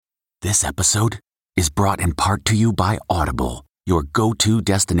This episode is brought in part to you by Audible, your go-to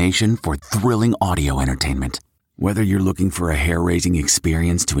destination for thrilling audio entertainment. Whether you're looking for a hair-raising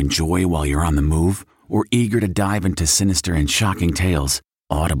experience to enjoy while you're on the move or eager to dive into sinister and shocking tales,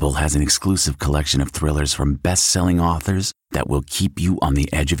 Audible has an exclusive collection of thrillers from best-selling authors that will keep you on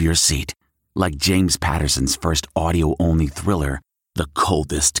the edge of your seat. Like James Patterson's first audio-only thriller, The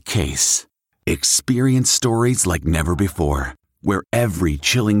Coldest Case. Experience stories like never before, where every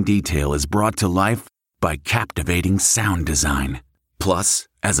chilling detail is brought to life by captivating sound design. Plus,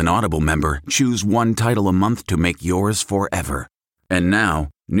 as an Audible member, choose one title a month to make yours forever. And now,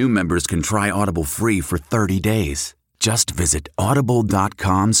 new members can try Audible free for 30 days. Just visit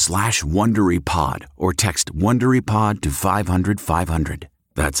audible.com/WonderyPod or text WonderyPod to 500-500.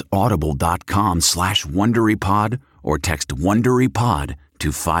 That's audible.com/WonderyPod or text WonderyPod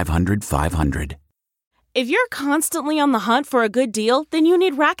to 500-500. If you're constantly on the hunt for a good deal, then you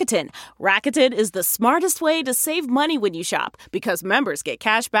need Rakuten. Rakuten is the smartest way to save money when you shop because members get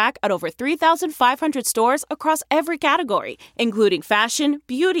cash back at over 3,500 stores across every category, including fashion,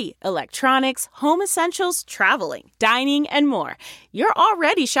 beauty, electronics, home essentials, traveling, dining, and more. You're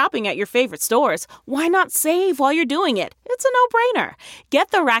already shopping at your favorite stores. Why not save while you're doing it? It's a no-brainer.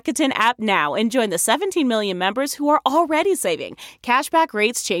 Get the Rakuten app now and join the 17 million members who are already saving. Cashback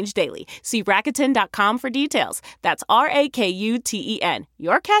rates change daily. See Rakuten.com for details. That's Rakuten.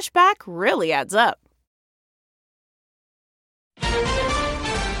 Your cash back really adds up.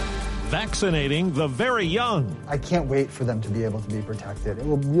 Vaccinating the very young. I can't wait for them to be able to be protected. It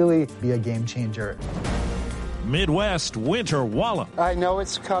will really be a game changer. Midwest winter wallop. I know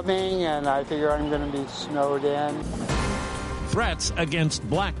it's coming, and I figure I'm going to be snowed in. Threats against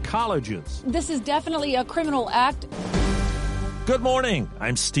black colleges. This is definitely a criminal act. Good morning.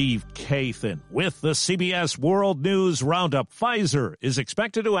 I'm Steve Kathan with the CBS World News Roundup. Pfizer is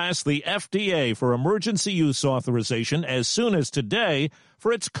expected to ask the FDA for emergency use authorization as soon as today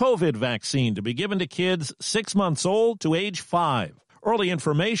for its COVID vaccine to be given to kids 6 months old to age 5. Early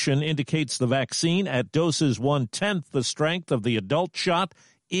information indicates the vaccine at doses 1/10 the strength of the adult shot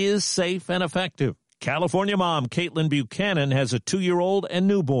is safe and effective. California mom Caitlin Buchanan has a 2-year-old and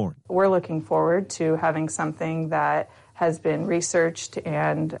newborn. We're looking forward to having something that has been researched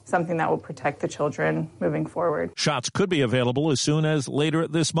and something that will protect the children moving forward. Shots could be available as soon as later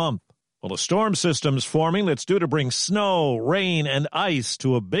this month. Well, a storm system's forming that's due to bring snow, rain, and ice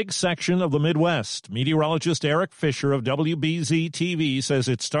to a big section of the Midwest. Meteorologist Eric Fisher of WBZ-TV says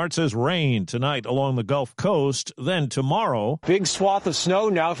it starts as rain tonight along the Gulf Coast, then tomorrow. Big swath of snow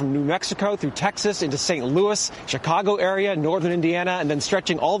now from New Mexico through Texas into St. Louis, Chicago area, northern Indiana, and then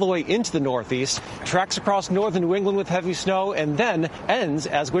stretching all the way into the Northeast. Tracks across northern New England with heavy snow, and then ends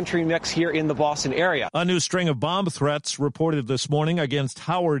as wintry mix here in the Boston area. A new string of bomb threats reported this morning against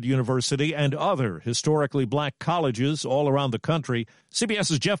Howard University and other historically black colleges all around the country.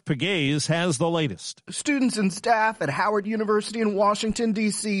 CBS's Jeff Pegues has the latest. Students and staff at Howard University in Washington,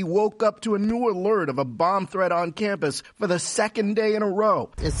 D.C. woke up to a new alert of a bomb threat on campus for the second day in a row.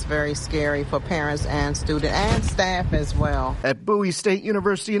 It's very scary for parents and students and staff as well. At Bowie State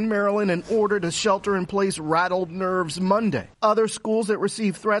University in Maryland, an order to shelter in place rattled nerves Monday. Other schools that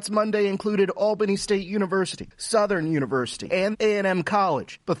received threats Monday included Albany State University, Southern University, and A&M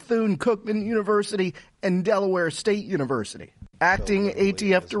College, Bethune-Cookman University, and Delaware State University. Acting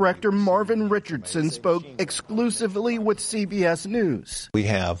ATF Director Marvin Richardson spoke exclusively with CBS News. We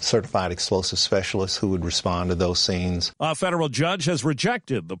have certified explosive specialists who would respond to those scenes. A federal judge has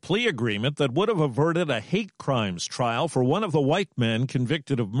rejected the plea agreement that would have averted a hate crimes trial for one of the white men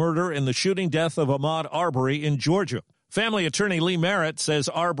convicted of murder in the shooting death of Ahmaud Arbery in Georgia. Family attorney Lee Merritt says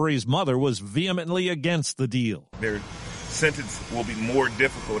Arbery's mother was vehemently against the deal. Their sentence will be more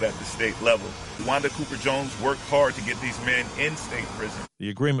difficult at the state level. Wanda Cooper Jones worked hard to get these men in state prison. The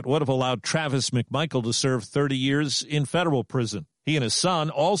agreement would have allowed Travis McMichael to serve 30 years in federal prison. He and his son,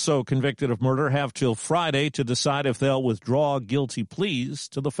 also convicted of murder, have till Friday to decide if they'll withdraw guilty pleas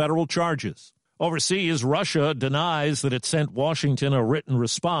to the federal charges. Overseas, Russia denies that it sent Washington a written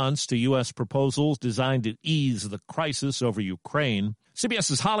response to U.S. proposals designed to ease the crisis over Ukraine.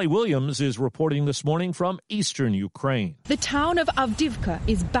 CBS's Holly Williams is reporting this morning from eastern Ukraine. The town of Avdiivka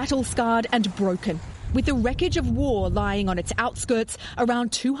is battle-scarred and broken, with the wreckage of war lying on its outskirts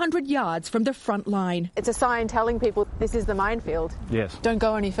around 200 yards from the front line. It's a sign telling people this is the minefield. Yes. Don't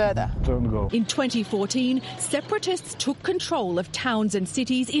go any further. Don't go. In 2014, separatists took control of towns and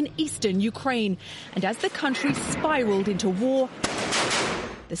cities in eastern Ukraine. And as the country spiraled into war,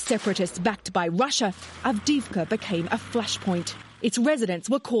 the separatists backed by Russia, Avdiivka became a flashpoint. Its residents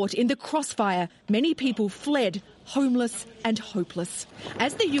were caught in the crossfire. Many people fled, homeless and hopeless.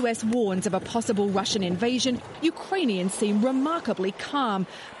 As the US warns of a possible Russian invasion, Ukrainians seem remarkably calm,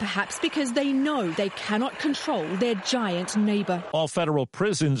 perhaps because they know they cannot control their giant neighbor. All federal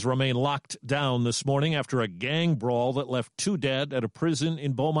prisons remain locked down this morning after a gang brawl that left 2 dead at a prison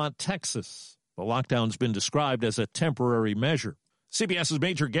in Beaumont, Texas. The lockdown's been described as a temporary measure. CBS's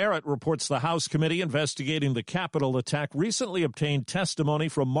Major Garrett reports the House committee investigating the Capitol attack recently obtained testimony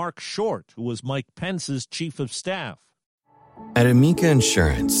from Mark Short, who was Mike Pence's chief of staff. At Amica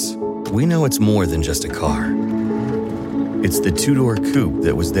Insurance, we know it's more than just a car. It's the 2-door coupe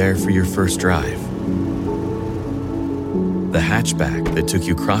that was there for your first drive, the hatchback that took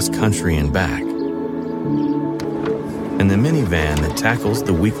you cross-country and back, and the minivan that tackles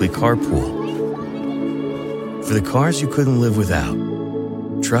the weekly carpool. For the cars you couldn't live without,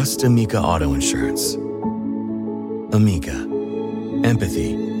 trust Amica Auto Insurance. Amica.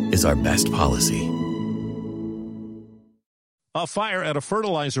 Empathy is our best policy. A fire at a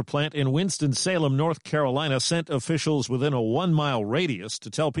fertilizer plant in Winston-Salem, North Carolina, sent officials within a 1-mile radius to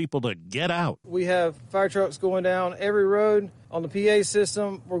tell people to get out. We have fire trucks going down every road on the PA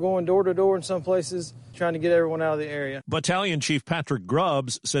system. We're going door to door in some places, trying to get everyone out of the area. Battalion Chief Patrick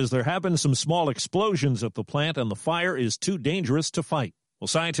Grubbs says there have been some small explosions at the plant and the fire is too dangerous to fight. Well,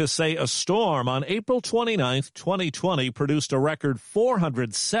 scientists say a storm on April 29, 2020, produced a record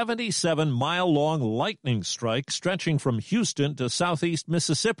 477-mile-long lightning strike stretching from Houston to southeast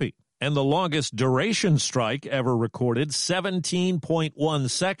Mississippi. And the longest duration strike ever recorded, 17.1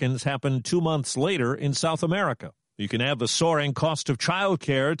 seconds, happened 2 months later in South America. You can add the soaring cost of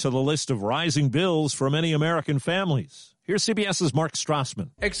childcare to the list of rising bills for many American families. Here's CBS's Mark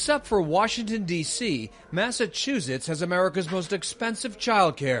Strassman. Except for Washington, D.C., Massachusetts has America's most expensive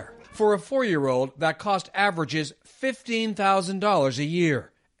childcare. For a 4-year-old, that cost averages $15,000 a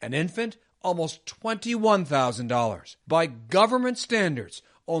year. An infant, almost $21,000. By government standards,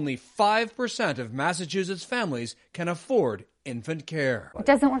 only 5% of Massachusetts families can afford infant care. It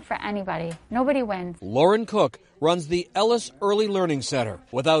doesn't work for anybody. Nobody wins. Lauren Cook runs the Ellis Early Learning Center.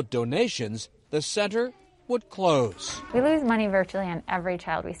 Without donations, the center would close. We lose money virtually on every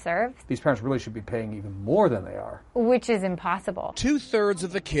child we serve. These parents really should be paying even more than they are. Which is impossible. 2/3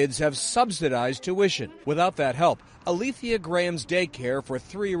 of the kids have subsidized tuition. Without that help, Alethea Graham's daycare for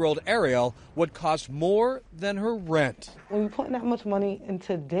 3-year-old Ariel would cost more than her rent. When you're putting that much money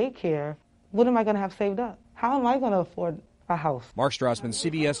into daycare, what am I going to have saved up? How am I going to afford a house? Mark Strassman,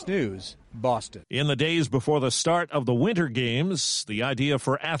 CBS News, Boston. In the days before the start of the Winter Games, the idea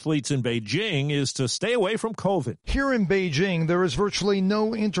for athletes in Beijing is to stay away from COVID. Here in Beijing, there is virtually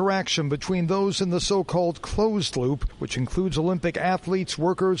no interaction between those in the so-called closed loop, which includes Olympic athletes,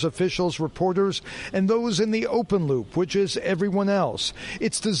 workers, officials, reporters, and those in the open loop, which is everyone else.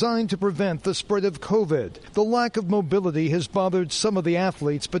 It's designed to prevent the spread of COVID. The lack of mobility has bothered some of the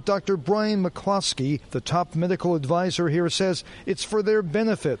athletes, but Dr. Brian McCloskey, the top medical advisor here, says it's for their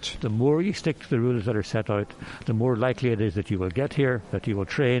benefit. The more you stick to the rules that are set out, the more likely it is that you will get here, that you will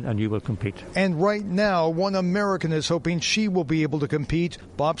train, and you will compete. And right now, one American is hoping she will be able to compete.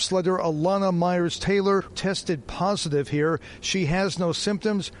 Bobsledder Alana Myers-Taylor tested positive here. She has no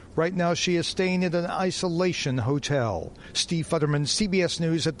symptoms. Right now, she is staying at an isolation hotel. Steve Futterman, CBS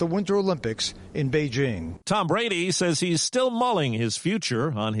News at the Winter Olympics in Beijing. Tom Brady says he's still mulling his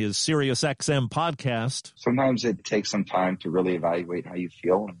future on his SiriusXM podcast. Sometimes it takes some time to really evaluate how you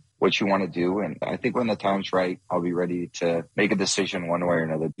feel and what you want to do. And I think when the time's right, I'll be ready to make a decision one way or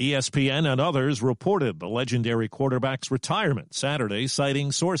another. ESPN and others reported the legendary quarterback's retirement Saturday,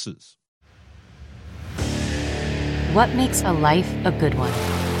 citing sources. What makes a life a good one?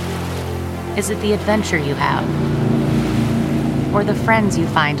 Is it the adventure you have? Or the friends you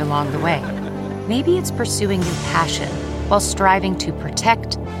find along the way? Maybe it's pursuing your passion while striving to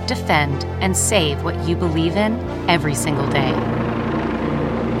protect, defend, and save what you believe in every single day.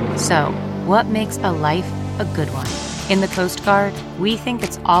 So, what makes a life a good one? In the Coast Guard, we think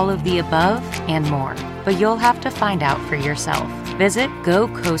it's all of the above and more, but you'll have to find out for yourself. Visit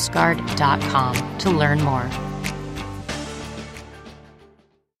gocoastguard.com to learn more.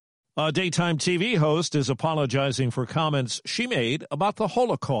 A daytime TV host is apologizing for comments she made about the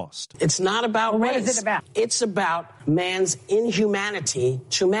Holocaust. It's not about race. What is it about? It's about man's inhumanity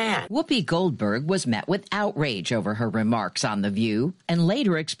to man. Whoopi Goldberg was met with outrage over her remarks on The View and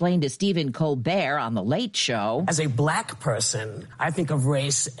later explained to Stephen Colbert on The Late Show. As a black person, I think of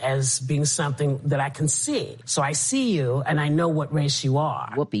race as being something that I can see. So I see you and I know what race you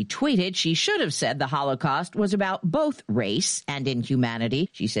are. Whoopi tweeted she should have said the Holocaust was about both race and inhumanity.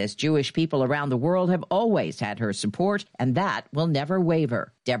 She says Jewish Jewish people around the world have always had her support, and that will never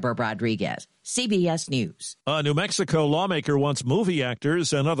waver. Deborah Rodriguez, CBS News. A New Mexico lawmaker wants movie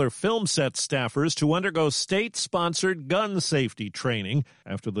actors and other film set staffers to undergo state-sponsored gun safety training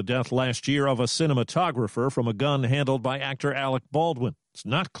after the death last year of a cinematographer from a gun handled by actor Alec Baldwin. It's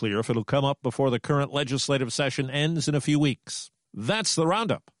not clear if it'll come up before the current legislative session ends in a few weeks. That's the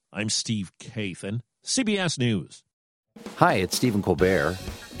Roundup. I'm Steve Kathan, CBS News. Hi, it's Stephen Colbert,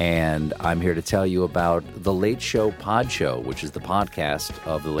 and I'm here to tell you about The Late Show Pod Show, which is the podcast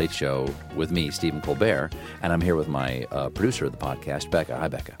of The Late Show with me, Stephen Colbert, and I'm here with my producer of the podcast, Becca. Hi,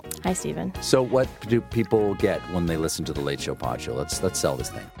 Becca. Hi, Stephen. So what do people get when they listen to The Late Show Pod Show? Let's sell this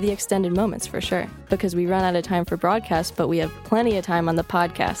thing. The extended moments, for sure, because we run out of time for broadcast, but we have plenty of time on the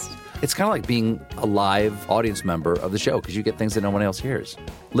podcast. It's kind of like being a live audience member of the show because you get things that no one else hears.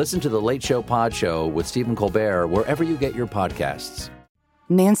 Listen to The Late Show Pod Show with Stephen Colbert wherever you get your podcasts.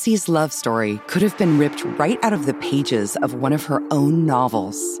 Nancy's love story could have been ripped right out of the pages of one of her own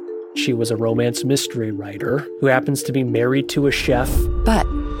novels. She was a romance mystery writer who happens to be married to a chef. But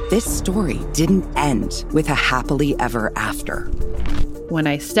this story didn't end with a happily ever after. When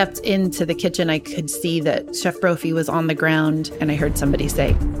I stepped into the kitchen, I could see that Chef Brophy was on the ground, and I heard somebody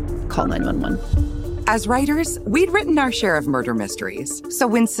say, "Call 911." As writers, we'd written our share of murder mysteries. So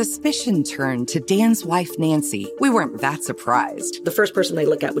when suspicion turned to Dan's wife, Nancy, we weren't that surprised. The first person they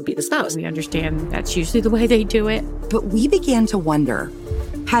look at would be the spouse. We understand that's usually the way they do it. But we began to wonder,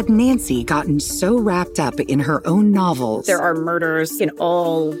 had Nancy gotten so wrapped up in her own novels... There are murders in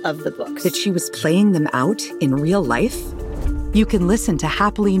all of the books. ...that she was playing them out in real life? You can listen to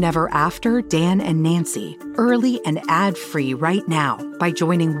Happily Never After, Dan and Nancy, early and ad-free right now by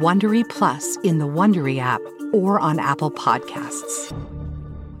joining Wondery Plus in the Wondery app or on Apple Podcasts.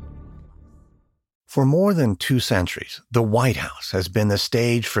 For more than 2 centuries, the White House has been the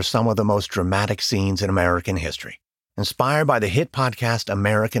stage for some of the most dramatic scenes in American history. Inspired by the hit podcast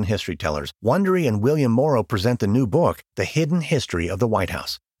American History Tellers, Wondery and William Morrow present the new book, The Hidden History of the White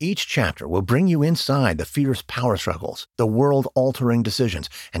House. Each chapter will bring you inside the fierce power struggles, the world-altering decisions,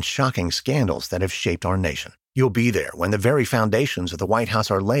 and shocking scandals that have shaped our nation. You'll be there when the very foundations of the White House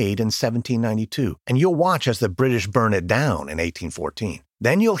are laid in 1792, and you'll watch as the British burn it down in 1814.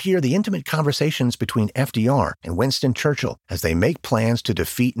 Then you'll hear the intimate conversations between FDR and Winston Churchill as they make plans to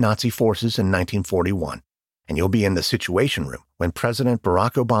defeat Nazi forces in 1941. And you'll be in the Situation Room when President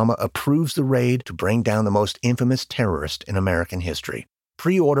Barack Obama approves the raid to bring down the most infamous terrorist in American history.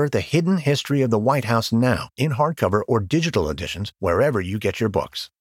 Pre-order The Hidden History of the White House now in hardcover or digital editions wherever you get your books.